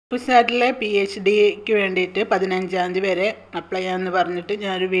Cusatലെ PhDക്ക് വേണ്ടിയിട്ട് 15-ാം തീയതി വരെ അപ്ലൈ ചെയ്യാമെന്ന് പറഞ്ഞിട്ട്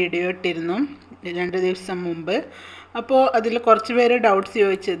ഞാനൊരു വീഡിയോ ഇട്ടിരുന്നു 2 ദിവസം മുമ്പ്. അപ്പോൾ അതിൽ കുറച്ച് പേര് ഡൗട്ട്സ്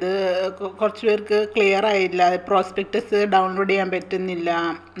ചോദിച്ചത്, കുറച്ച് പേർക്ക് ക്ലിയർ ആയില്ല, പ്രോസ്പെക്ടസ് ഡൗൺലോഡ് ചെയ്യാൻ പറ്റുന്നില്ല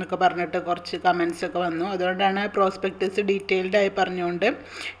എന്നൊക്കെ പറഞ്ഞിട്ട് കുറച്ച് കമൻസ് ഒക്കെ വന്നു. അതുകൊണ്ടാണ് പ്രോസ്പെക്ടസ് ഡീറ്റെയിൽഡായി പറഞ്ഞുകൊണ്ട്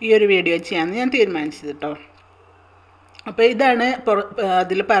ഈ ഒരു വീഡിയോ ചെയ്യാമെന്ന് ഞാൻ തീരുമാനിച്ചത് കേട്ടോ. അപ്പോൾ ഇതാണ്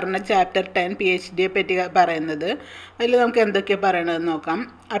അതിൽ പറഞ്ഞ ചാപ്റ്റർ 10 PhDയെ പറ്റി പറയുന്നത്. അതിൽ നമുക്ക് എന്തൊക്കെയാണ് പറയണതെന്ന് നോക്കാം.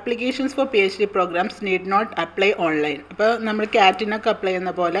 Applications four PhD programmes need not apply online. അപ്പോൾ നമ്മൾ കാറ്റിനൊക്കെ അപ്ലൈ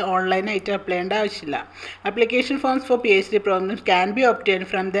ചെയ്യുന്ന പോലെ ഓൺലൈനായിട്ട് അപ്ലൈ ചെയ്യേണ്ട ആവശ്യമില്ല. Application forms four PhD programmes can be obtain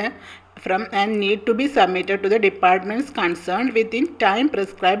from and need to be submitted to the departments concerned within time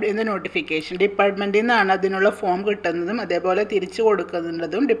prescribed in the notification. ഡിപ്പാർട്ട്മെൻറ്റിൽ നിന്നാണ് അതിനുള്ള ഫോം കിട്ടുന്നതും അതേപോലെ തിരിച്ചു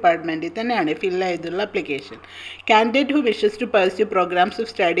കൊടുക്കുന്നതും ഡിപ്പാർട്ട്മെൻറ്റിൽ തന്നെയാണ് ഫിൽ ചെയ്തുള്ള application. Candidate who wishes to pursue programs of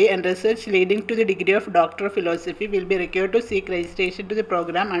study and research leading to the degree of Doctor of Philosophy will be required to seek registration to the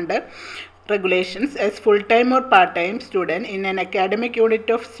program under regulations as full-time or part-time student in an academic unit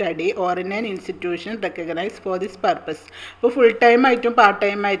of study or in an institution recognized for this purpose. അപ്പോൾ full time ആയിട്ടും part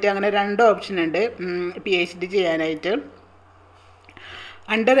time ആയിട്ടും അങ്ങനെ 2 option ഉണ്ട് PhD ചെയ്യാനായിട്ട്.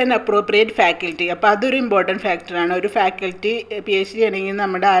 Under an appropriate faculty, അപ്പോൾ അതൊരു important ഫാക്ടറാണ്. ഒരു ഫാക്കൽറ്റി PhD ചെയ്യണമെങ്കിൽ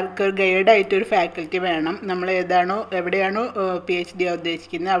നമ്മുടെ ആൾക്ക് ഒരു ഗൈഡായിട്ട് ഒരു ഫാക്കൽറ്റി വേണം. നമ്മൾ എവിടെയാണോ PhD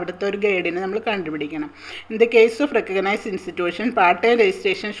ഉദ്ദേശിക്കുന്നത് അവിടുത്തെ ഒരു ഗൈഡിനെ നമ്മൾ കണ്ടുപിടിക്കണം. In the case of recognised institution part time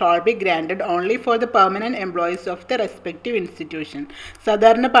registration shawl B granted only for the permanent employees of the respective institution.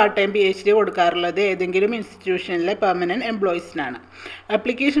 സാധാരണ പാർട്ട് ടൈം PhD കൊടുക്കാറുള്ളത് ഏതെങ്കിലും ഇൻസ്റ്റിറ്റ്യൂഷനിലെ permanent എംപ്ലോയീസിനാണ്.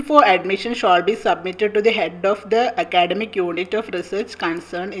 Application for admission shall be submitted to the head of the academic unit of research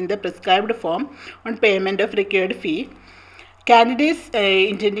concerned in the prescribed form on payment of required fee. Candidates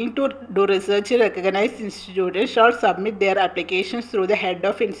intending to do research in recognized institutions shall submit their applications through the head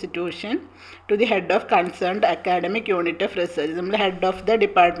of institution to the head of concerned academic unit of research. നമ്മൾ head of the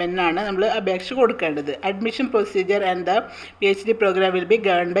ഡിപ്പാർട്ട്മെൻറ്റിനാണ് നമ്മൾ അപേക്ഷ കൊടുക്കേണ്ടത്. Admission procedure and the PhD program will be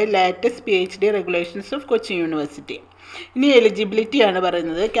governed by latest PhD regulations of Cochin University. ഇനി eligibility ആണ്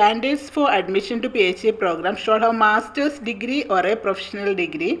പറയുന്നത്. Candidates for admission to PhD programme shawl have masters degree or A professional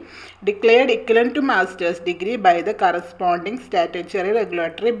degree declared equivalent to masters degree by the corresponding statutory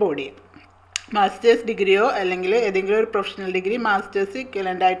regulatory body. Masters ഡിഗ്രിയോ അല്ലെങ്കിൽ ഏതെങ്കിലും ഒരു professional degree masters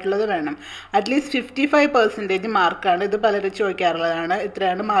equivalent ആയിട്ടുള്ളത് വേണം. At least 55% മാർക്കാണ്. ഇത് പലരും ചോദിക്കാറുള്ളതാണ്,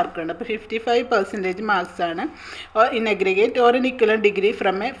 ഇത്രയാണ് മാർക്കുണ്ട്. അപ്പോൾ 55% മാർക്സാണ് in aggregate or in equivalent degree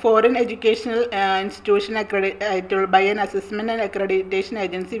from A foreign educational institution ആയിട്ടുള്ള by N assessment and accreditation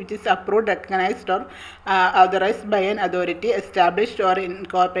agency which is approved recognised or authorized by an authority established or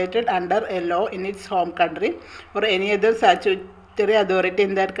incorporated under a law in its home country or any other statutory authority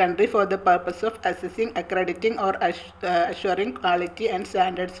in that country for the purpose of assessing, accrediting or assuring quality and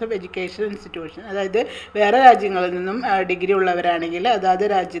standards of educational institution. അതായത് വേറെ രാജ്യങ്ങളിൽ നിന്നും degree ഉള്ളവരാണെങ്കിൽ അതാത്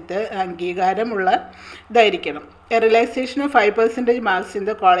രാജ്യത്ത് അംഗീകാരമുള്ള ഇതായിരിക്കണം. A relaxation of 5% marks in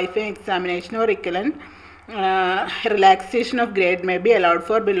the qualifying examination or equivalent relaxation of grade may be allowed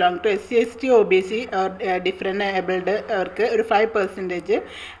for belong to SC, ST, OBC or different abled അവർക്ക് ഒരു 5%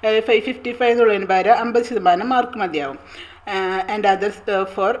 55 എന്നുള്ളതിന് പകരം 50% മാർക്ക് മതിയാവും. And others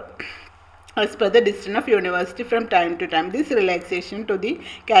for as per the decision of university from time to time. This relaxation to the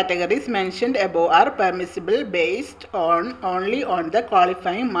categories mentioned above are permissible based only on the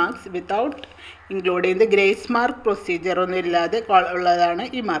qualifying marks without including the grace mark procedure ഒന്നും ഇല്ലാതെ ഉള്ളതാണ്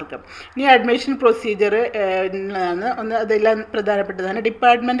ഈ mark. ഇനി admission procedure ഒന്ന് അതെല്ലാം പ്രധാനപ്പെട്ടതാണ്.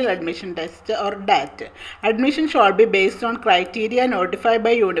 Departmental admission test or ഡാറ്റ്. Admission shawl be based on criteria notified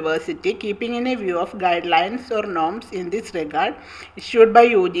by university keeping in A view of guidelines or norms in this regard issued by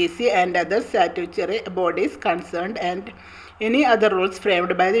UGC and other statutory bodies concerned and any other rules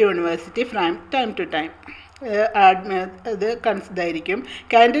framed by the university from time to time. അത് ഇതായിരിക്കും.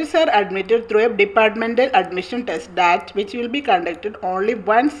 Candidates are admitted through A departmental admission test that which will be conducted only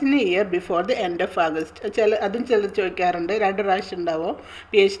once in A year before the end of August. അതും ചിലർ ചോദിക്കാറുണ്ട് 2 പ്രാവശ്യം ഉണ്ടാവുമോ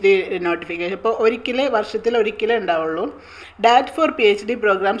PhD notification. അപ്പോൾ വർഷത്തിൽ ഒരിക്കലേ ഉണ്ടാവുള്ളൂ. ഡാറ്റ് four PhD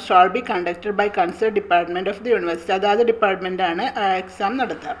programme shawl be conducted by conserved department of the university. അതാത് ഡിപ്പാർട്ട്മെൻറ്റാണ് exam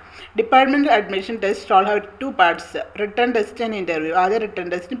നടത്തുക. Departmental admission test shawl have 2 parts, return test and interview. ആദ്യം റിട്ടേൺ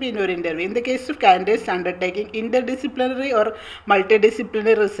ടെസ്റ്റും പിന്നെ ഒരു interview. In the case of candidates undertaking interdisciplinary or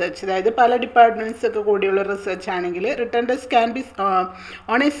multidisciplinary research, അതായത് പല departments ഒക്കെ കൂടിയുള്ള റിസർച്ച് ആണെങ്കിൽ return test can be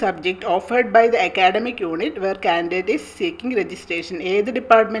on A subject offered by the academic unit were candidate is seeking registration. ഏത്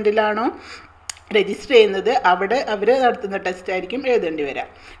ഡിപ്പാർട്ട്മെൻറ്റിലാണോ register ചെയ്യുന്നത് അവിടെ അവർ നടത്തുന്ന test ആയിരിക്കും എഴുതേണ്ടി വരിക.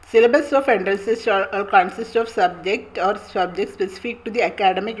 Syllabus of entrances consist of subject or subject specific to the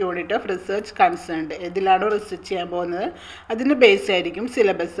academic unit of research concerned. ഇതിലാണോ research ചെയ്യാൻ പോകുന്നത് അതിന് base ആയിരിക്കും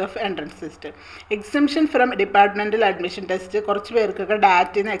syllabus of entrance test. Exemption from departmental admission test, കുറച്ച് പേർക്കൊക്കെ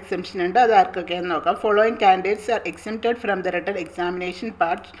ഡാറ്റിന് എക്സംഷൻ ഉണ്ട്. അത് ആർക്കൊക്കെയാണെന്ന് നോക്കാം. Following candidates are exempted from the written examination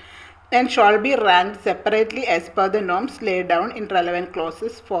part and shall be ranked separately as per the norms laid down in relevant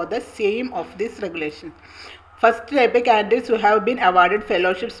clauses for the same of this regulation. First type of candidates who have been awarded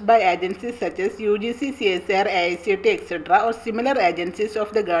fellowships by agencies such as UGC, CSIR, AICT, etc. or similar agencies of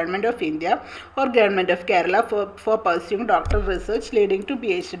the Government of India or Government of Kerala for pursuing doctoral research leading to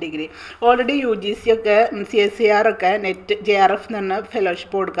PhD degree. Already UGC ഒക്കെ CSIR ഒക്കെ net JRF എന്ന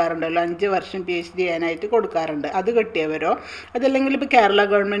fellowship കൊടുക്കാറുണ്ടല്ലോ, 5 വർഷം PhD ചെയ്യാനായിട്ട് കൊടുക്കാറുണ്ട്. അത് കിട്ടിയവരോ അതല്ലെങ്കിൽ ഇപ്പോൾ കേരള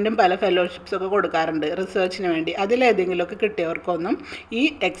ഗവൺമെൻറ്റും പല ഫെലോഷിപ്സ് ഒക്കെ കൊടുക്കാറുണ്ട് റിസർച്ചിന് വേണ്ടി. അതിലേതെങ്കിലുമൊക്കെ കിട്ടിയവർക്കൊന്നും ഈ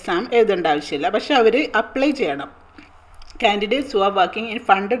എക്സാം എഴുതേണ്ട ആവശ്യമില്ല. പക്ഷെ അവർ അപ്ലൈ ചെയ്യണം. Candidates who are working in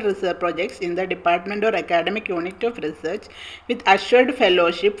funded research projects in the department or academic unit of research with assured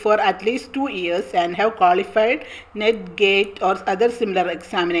fellowship for at least 2 years and have qualified NET, GATE or other similar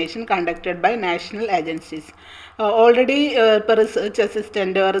examination conducted by national agencies. Already ഇപ്പോൾ research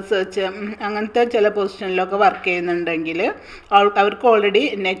assistant research അങ്ങനത്തെ ചില പൊസിഷനിലൊക്കെ work ചെയ്യുന്നുണ്ടെങ്കിൽ അവർക്ക് already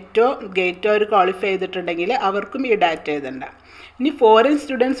നെറ്റോ ഗേറ്റോ അവർ qualify ചെയ്തിട്ടുണ്ടെങ്കിൽ അവർക്കും ഈ data എഴുതണ്ട. ഇനി foreign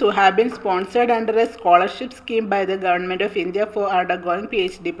students who have been sponsored under A scholarship scheme by the government of India for undergoing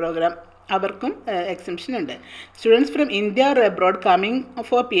PhD programme, അവർക്കും എക്സംഷൻ ഉണ്ട്. Students from India or abroad coming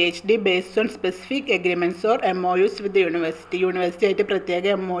for PhD based on specific agreements or MOUs with university ആയിട്ട് പ്രത്യേക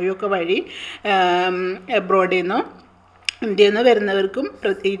MOU ഒക്കെ വഴി അബ്രോഡിൽ നിന്നോ ഇന്ത്യയിൽ നിന്ന് വരുന്നവർക്കും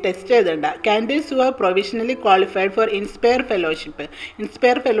ഈ test എഴുതണ്ട. Candidates who are provisionally qualified four inspire fellowship.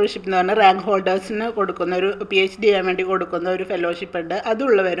 Inspire fellowship എന്ന് പറഞ്ഞാൽ റാങ്ക് ഹോൾഡേഴ്സിന് കൊടുക്കുന്ന ഒരു PhD ചെയ്യാൻ വേണ്ടി കൊടുക്കുന്ന ഒരു ഫെലോഷിപ്പ് ഉണ്ട്.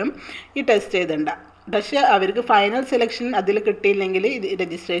 അതുള്ളവരും ഈ ടെസ്റ്റ് എഴുതണ്ട. പക്ഷേ അവർക്ക് ഫൈനൽ സെലക്ഷൻ അതിൽ കിട്ടിയില്ലെങ്കിൽ ഇത്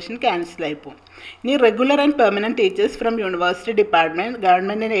രജിസ്ട്രേഷൻ ക്യാൻസലായി പോകും. ഇനി regular and permanent teachers from university department,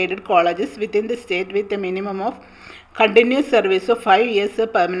 government and aided colleges within the state with a minimum of continuous service of 5 years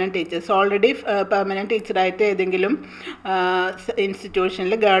permanent teachers. Already permanent ടീച്ചറായിട്ട് ഏതെങ്കിലും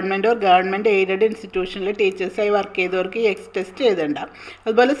ഇൻസ്റ്റിറ്റ്യൂഷനിൽ government or government aided ഇൻസ്റ്റിറ്റ്യൂഷനിൽ ടീച്ചേഴ്സായി work ചെയ്തവർക്ക് ഈ test എഴുതണ്ട.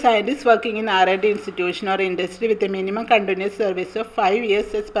 അതുപോലെ scientist working in R&D institution or industry with a minimum continuous service of 5 years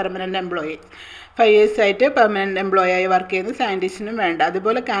as permanent employee. 5 years ആയിട്ട് permanent employee ആയി work ചെയ്യുന്ന സയൻറ്റിസ്റ്റിനും വേണ്ട.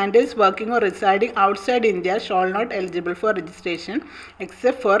 അതുപോലെ candidates working or residing outside India shawl not eligible for registration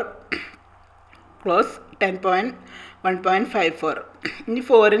except for close 10.1.54. ഇനി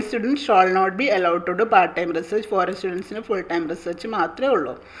foreign students shawl not be allowed to do part time research. Foreign സ്റ്റുഡൻസിന് full time research മാത്രമേ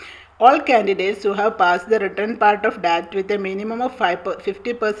ഉള്ളൂ. All candidates who have passed the written part of DAT with a minimum of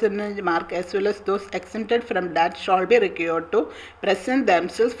 50% mark as well as those exempted from DAT shall be required to present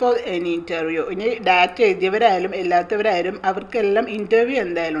themselves for any interview. ഇനി ഡാറ്റ് എഴുതിയവരായാലും ഇല്ലാത്തവരായാലും അവർക്കെല്ലാം interview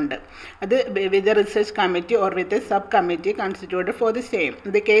എന്തായാലും ഉണ്ട്. അത് with a research committee or with a sub committee constituted for the same.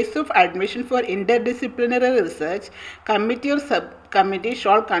 In the case of admission for interdisciplinary research, committee or subcommittee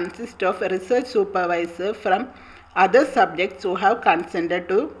shall consist of a research supervisor from other subjects who have consented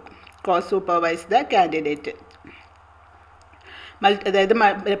to co-supervise the candidate. അതായത്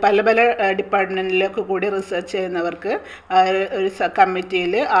പല പല ഡിപ്പാർട്ട്മെൻറ്റിലൊക്കെ കൂടി research ചെയ്യുന്നവർക്ക് ഒരു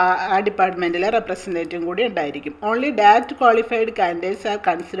കമ്മിറ്റിയിൽ ആ ഡിപ്പാർട്ട്മെൻറ്റിലെ റെപ്രസെൻറ്റേറ്റീവും കൂടി ഉണ്ടായിരിക്കും. Only ഡാറ്റ് qualified candidates are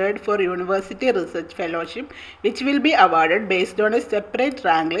considered four university research fellowship which will be awarded based on A separate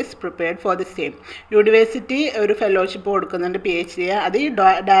rank list prepared for the same. University ഒരു ഫെലോഷിപ്പ് കൊടുക്കുന്നുണ്ട് PhD, അത് ഈ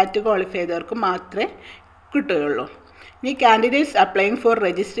ഡാറ്റ് ക്വാളിഫൈ ചെയ്തവർക്ക് മാത്രമേ കിട്ടുകയുള്ളൂ. The candidates applying for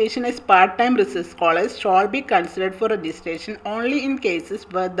registration as part-time research scholars shall be considered for registration only in cases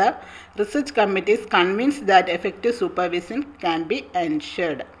where the research committee is convinced that effective supervision can be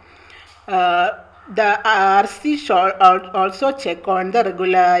ensured. The RC shall also check on the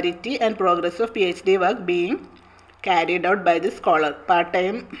regularity and progress of PhD work being carried out by the scholar. Part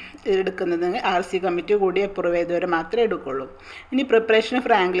time എടുക്കുന്നത് RC committee കൂടി approve ചെയ്തവരെ മാത്രമേ എടുക്കുള്ളൂ. ഇനി preparation of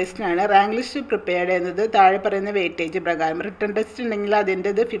rank ലിസ്റ്റിനാണ്. Rank list prepare ചെയ്യുന്നത് താഴെ പറയുന്ന weightage പ്രകാരം. റിട്ടേൺ ടെസ്റ്റ് ഉണ്ടെങ്കിൽ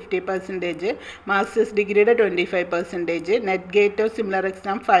അതിൻ്റെത് 50%, മാസ്റ്റേഴ്സ് ഡിഗ്രിയുടെ 25%, net gate of similar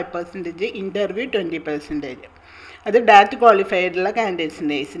exam 5%, interview 20%. അത് ഡാറ്റ് ക്വാളിഫൈഡ് ഉള്ള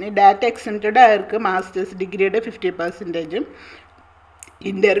കാൻഡിഡേറ്റ്സിൻ്റെ കേസിന്. ഡാറ്റ് എക്സംപ്റ്റഡ് അവർക്ക് മാസ്റ്റേഴ്സ് ഡിഗ്രിയുടെ 50%,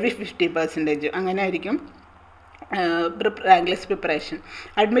 ഇൻ്റർവ്യൂ 50%. അങ്ങനെ ആയിരിക്കും rank list preparation.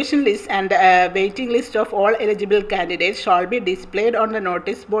 Admission list and waiting list of all eligible candidates shall be displayed on the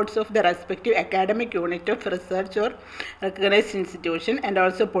notice boards of the respective academic unit of research or recognized institution and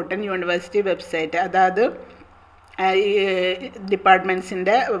also put on university website. അതായത്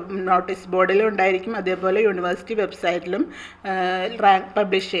ഡിപ്പാർട്ട്മെൻറ്റ്സിൻ്റെ notice ബോർഡിലും ഉണ്ടായിരിക്കും. അതേപോലെ university വെബ്സൈറ്റിലും rank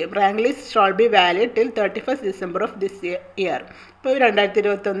publish ചെയ്യും. Rank list shawl B valid till 31 December of this year. ഇപ്പോൾ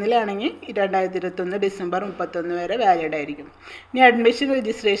 2021 2021 December 31 വരെ valid ആയിരിക്കും. ഇനി admission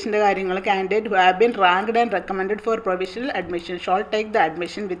രജിസ്ട്രേഷൻ്റെ കാര്യങ്ങൾ. Candidate who have been ranked and recommended four provisional admission shawl take the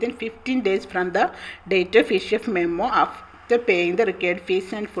admission within 15 days from the date of issue of memo after paying the required fees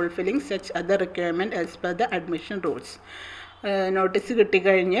and fulfilling such other requirement as per the admission rules. Notice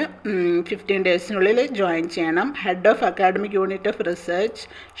കിട്ടിക്കഴിഞ്ഞ് 15 daysനുള്ളിൽ join ചെയ്യണം. Head of academic unit of research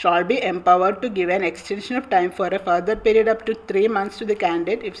shawl B empowered to give an extension of time for A further period up to 3 months to the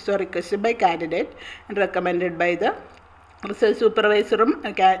candidate if so requested by candidate and recommended by the research സൂപ്പർവൈസറും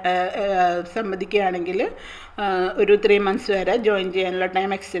സമ്മതിക്കുകയാണെങ്കിൽ ഒരു 3 months വരെ join ചെയ്യാനുള്ള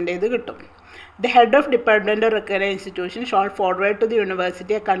time extend ചെയ്ത് കിട്ടും. The head of department or recognized institution shall forward to the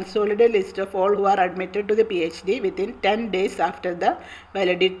university a consolidated list of all who are admitted to the PhD within 10 days after the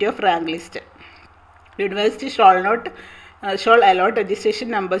validity of rank list. University shall allot registration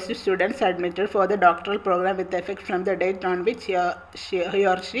numbers to students admitted for the doctoral program with effect from the date on which he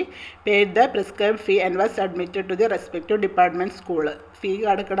or she paid the prescribed fee and was admitted to the respective department school. ഫീ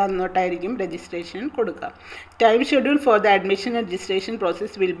അടക്കണം അന്നോട്ടായിരിക്കും registration കൊടുക്കുക. Time schedule for the admission and registration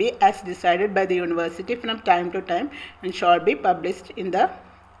process will be as decided by the university from time to time and shawl B published in the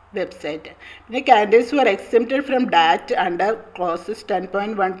website. പിന്നെ candidates who are excepted from ഡാറ്റ് under closes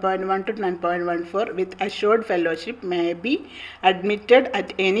 10.1.1 to 10.14 with assured fellowship may be admitted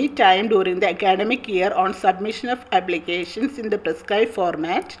at any time during the academic year on submission of applications in the prescribed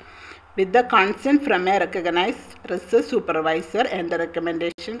format with the consent from a recognized research supervisor and the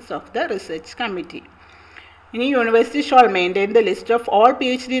recommendations of the research committee. ഇനി university shawl maintain the list of all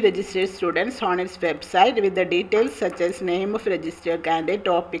PhD registered students on its website with the details such as name of registered candidate,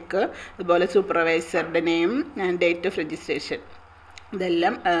 topic, അതുപോലെ സൂപ്പർവൈസറുടെ name and date of registration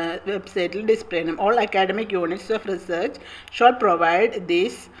ഇതെല്ലാം വെബ്സൈറ്റിൽ display ചെയ്യണം. All academic units of research shawl provide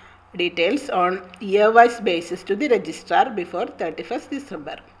these details on year vice basis to the registrar before 31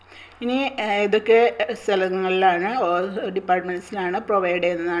 December. ഇനി ഏതൊക്കെ സ്ഥലങ്ങളിലാണ് ഡിപ്പാർട്ട്മെൻറ്റ്സിലാണ് provide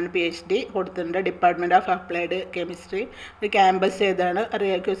ചെയ്യുന്നതാണ് PhD കൊടുത്തിട്ടുണ്ട്. Department of applied chemistry. ഇത് ക്യാമ്പസ് ഏതാണ്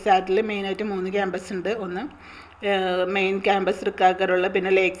അറിയാം. ക്യുസാറ്റിൽ മെയിനായിട്ട് 3 ക്യാമ്പസ് ഉണ്ട്. ഒന്ന് മെയിൻ ക്യാമ്പസ് തൃക്കാക്കരയുള്ള,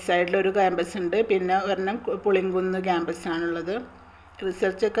 പിന്നെ ലേക്ക് സൈഡിൽ ഒരു ക്യാമ്പസ് ഉണ്ട്, പിന്നെ ഒരെണ്ണം പുളിങ്കുന്ന് ക്യാമ്പസാണുള്ളത്.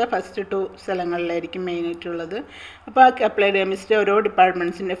 റിസർച്ചൊക്കെ ഫസ്റ്റ് 2 സ്ഥലങ്ങളിലായിരിക്കും മെയിനായിട്ടുള്ളത്. അപ്പോൾ ആ അപ്ലൈഡ് കെമിസ്ട്രി ഓരോ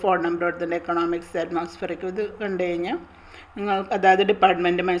ഡിപ്പാർട്ട്മെൻറ്റ്സിൻ്റെ ഫോൺ നമ്പർ കൊടുത്തിട്ടുണ്ട്. എക്കണോമിക്സ്, അറ്റ്മോസ്ഫിയറിക് ഇത് കണ്ടു കഴിഞ്ഞാൽ നിങ്ങൾ അതായത്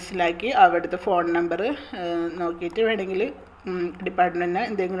ഡിപ്പാർട്ട്മെൻറ്റ് മനസ്സിലാക്കി അവിടുത്തെ ഫോൺ നമ്പർ നോക്കിയിട്ട് വേണമെങ്കിൽ ഡിപ്പാർട്ട്മെൻറ്റിന്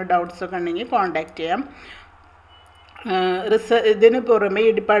എന്തെങ്കിലും ഡൗട്ട്സൊക്കെ ഉണ്ടെങ്കിൽ കോൺടാക്റ്റ് ചെയ്യാം. ഇതിന് പുറമെ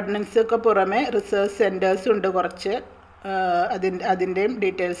ഈ ഡിപ്പാർട്ട്മെൻറ്റ്സൊക്കെ പുറമെ റിസർച്ച് സെൻറ്റേഴ്സും ഉണ്ട് കുറച്ച്. അതിൻ്റെയും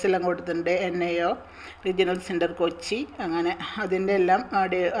ഡീറ്റെയിൽസ് എല്ലാം കൊടുത്തിട്ടുണ്ട്. NIO റീജിയണൽ സെൻറ്റർ കൊച്ചി, അങ്ങനെ അതിൻ്റെ എല്ലാം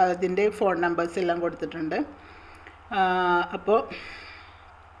അതിൻ്റെ ഫോൺ നമ്പേഴ്സ് എല്ലാം കൊടുത്തിട്ടുണ്ട്. അപ്പോൾ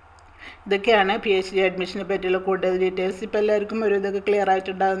ഇതൊക്കെയാണ് PhD അഡ്മിഷനെ പറ്റിയുള്ള കൂടുതൽ ഡീറ്റെയിൽസ്. ഇപ്പോൾ എല്ലാവർക്കും ഒരു ഇതൊക്കെ ക്ലിയർ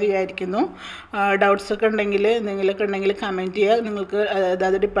ആയിട്ടുണ്ടാകുമെന്ന് വിചാരിക്കുന്നു. ഡൗട്ട്സൊക്കെ ഉണ്ടെങ്കിൽ എന്തെങ്കിലുമൊക്കെ ഉണ്ടെങ്കിൽ കമൻറ്റ് ചെയ്യുക. നിങ്ങൾക്ക്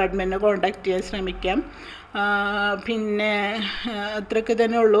അതായത് ഡിപ്പാർട്ട്മെൻറ്റിനെ കോൺടാക്റ്റ് ചെയ്യാൻ ശ്രമിക്കാം. പിന്നെ അത്രയൊക്കെ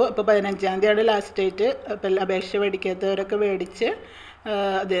തന്നെ ഉള്ളൂ. അപ്പോൾ 15-ാം തീയതിയാണ് ലാസ്റ്റ് ഡേറ്റ്. അപ്പോൾ അപേക്ഷ മേടിക്കാത്തവരൊക്കെ മേടിച്ച്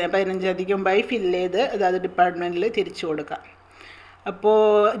അത് 15-ാം തീയതിക്ക് മുമ്പായി ഫില്ല് ചെയ്ത് അതായത് ഡിപ്പാർട്ട്മെൻറ്റിൽ തിരിച്ചു കൊടുക്കാം. അപ്പോൾ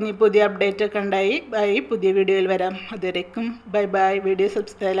ഇനി പുതിയ അപ്ഡേറ്റ് ഒക്കെ ഉണ്ടായി പുതിയ വീഡിയോയിൽ വരാം. അതുവരേക്കും ബൈ. വീഡിയോ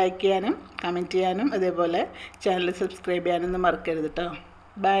ലൈക്ക് ചെയ്യാനും കമൻറ്റ് ചെയ്യാനും അതേപോലെ ചാനൽ സബ്സ്ക്രൈബ് ചെയ്യാനൊന്നും മറക്കരുത് കേട്ടോ.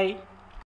 ബൈ.